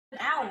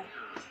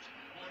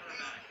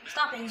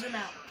Stop it and zoom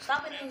out.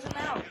 Stop it and zoom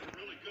out.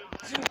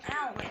 Zoom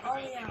out, like all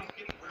the way out.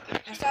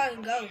 That's how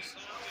it goes.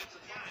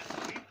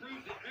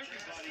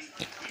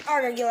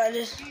 I'm gonna get like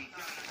this.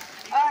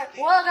 Alright,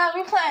 well guys,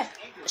 we're playing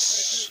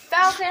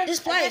Falcons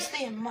against the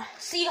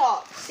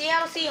Seahawks.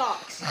 Seattle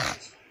Seahawks.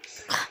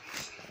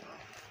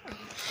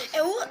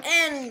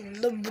 And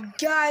the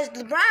guys,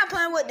 LeBron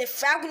playing with the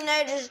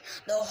Falconators,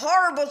 the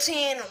horrible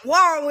team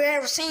war we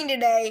ever seen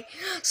today.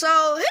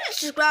 So hit the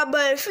subscribe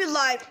button if you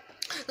like.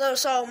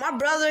 So my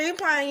brother, he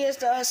playing against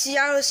the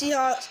Seattle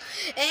Seahawks,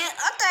 and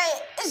I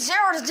think it's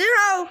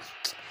 0-0.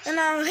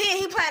 And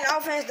he playing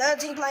offense, the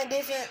other team playing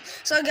defense.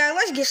 So guys,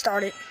 let's get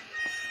started.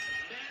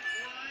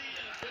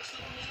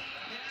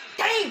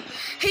 Dang,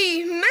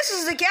 he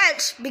misses the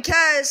catch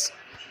because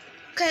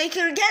he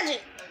couldn't catch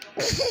it.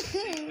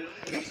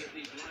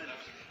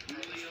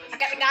 I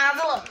got the guy on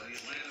the look.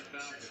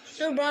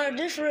 So brother,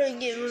 this really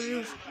get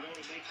removed.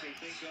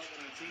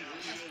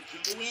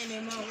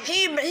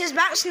 His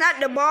back snapped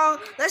the ball.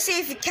 Let's see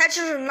if he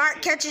catches or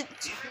not catch it.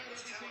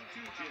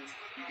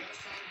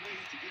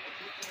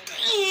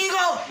 There you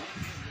go.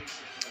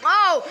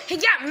 Oh, he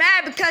got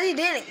mad because he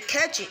didn't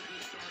catch it.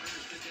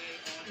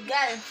 You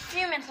got a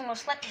few minutes on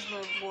this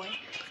little boy.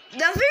 The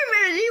few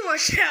minutes he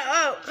was shut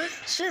up.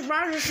 Shit,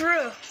 bro, just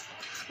real.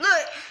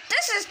 Look,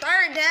 this is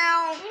third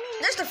down.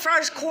 This is the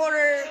first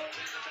quarter.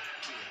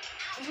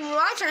 Well,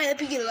 I'm trying to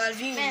help you get a lot of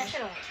views. Man,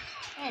 shut up.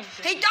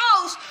 He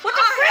throws. What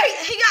the freak?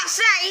 He got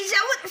sacked. He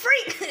said, what the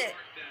freak?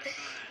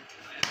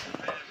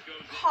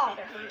 Oh,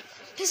 that hurt.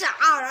 He said,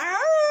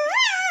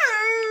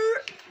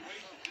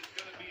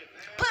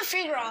 put a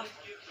finger off.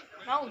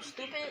 No,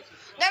 stupid.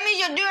 That means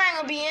your dude ain't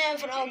gonna be in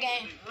for the whole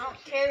game. I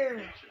don't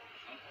care.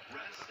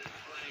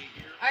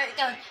 Alright,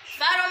 guys.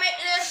 If I don't make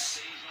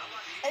this,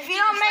 If he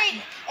don't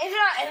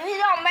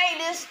make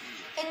this,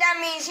 and that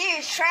means he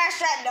is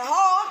trash at the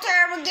whole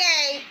terrible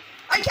game.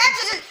 He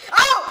catches it.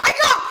 Oh, he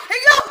goes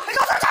for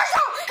the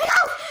touchdown. He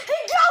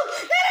goes.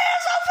 That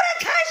is over for the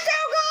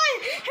touchdown,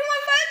 guys. He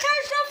went for the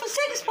touchdown for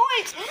 6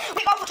 points. We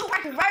go for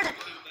 2-point conversion.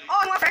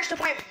 Oh, he went for extra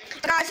point.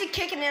 Guys, he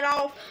kicking it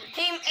off.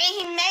 He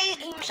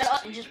shut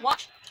up and just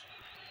watch.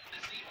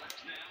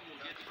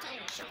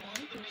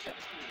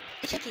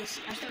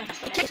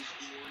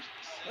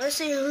 Let's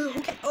see who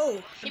can.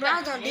 Oh, the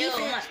Browns on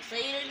defense.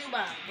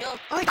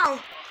 Oh, he go.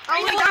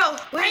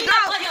 Where he go?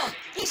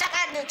 He's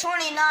at the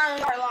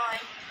 29-yard line.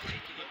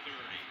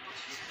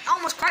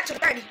 Almost cracked to the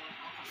 30.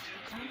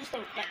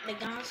 No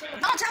time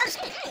to see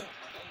it.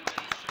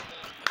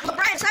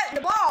 LeBron tapped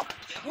the ball.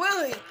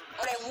 Will he?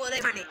 Will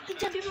they run it? He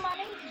tell people my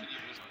name.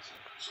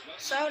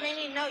 So they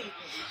need to know you.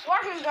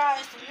 Working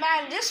guys,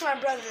 man, this is my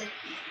brother.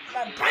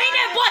 Bring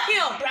that boy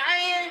here.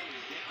 Brian.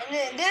 And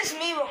then this is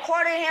me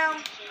recording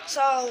him.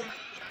 So,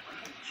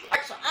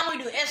 alright, so I'm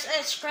gonna do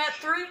SS scrap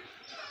through.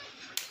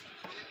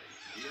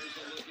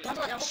 I hope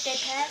they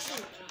pass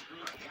it.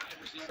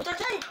 What's our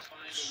team?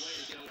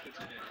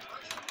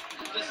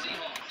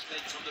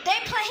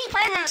 He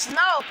playing in the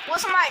snow. Will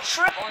somebody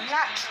trip or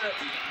not trip?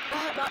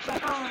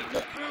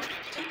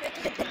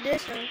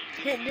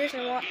 Hit this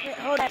one.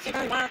 Hold that thing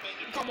on.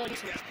 Combo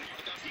this one.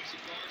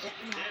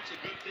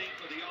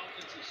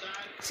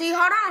 See,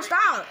 hold on,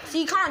 stop.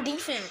 See, you can't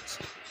defense.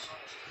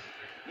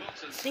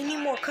 So you need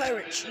more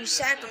courage. You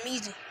sack them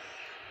easy.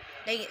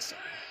 They get sick.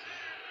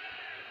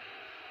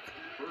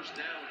 First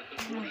down at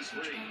the 23.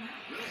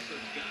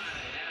 Wilson's got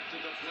it after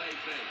the play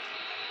fake.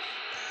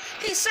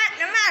 He sacked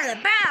them out of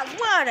the bounds.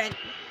 What a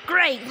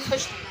great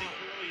push.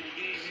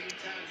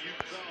 Anytime you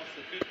cross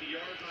the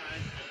 50-yard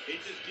line, it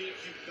just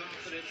gives you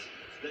confidence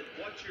that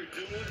what you're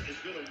doing is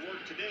going to work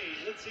today.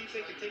 Let's see if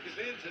they can take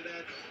advantage of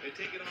that and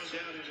take it on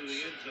down into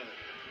the end zone.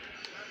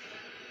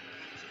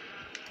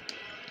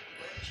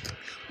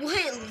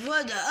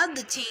 Will the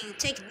other team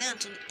take it down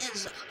to the end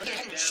zone?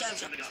 Okay, and shoves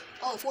them.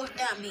 Oh, fourth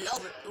down be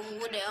over.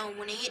 When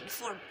they hit the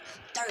third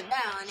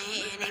down and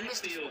they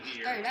missed the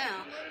third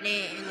down,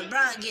 and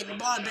LeBron get the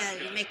ball back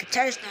and make a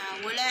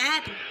touchdown. Will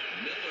that happen?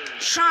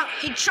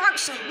 He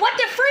chunks him. What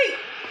the freak?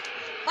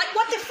 Like,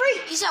 what the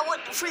freak? He said,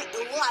 what the freak?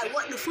 Like,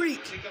 what the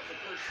freak? Pick up the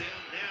first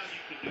down. Now you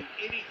can do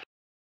anything.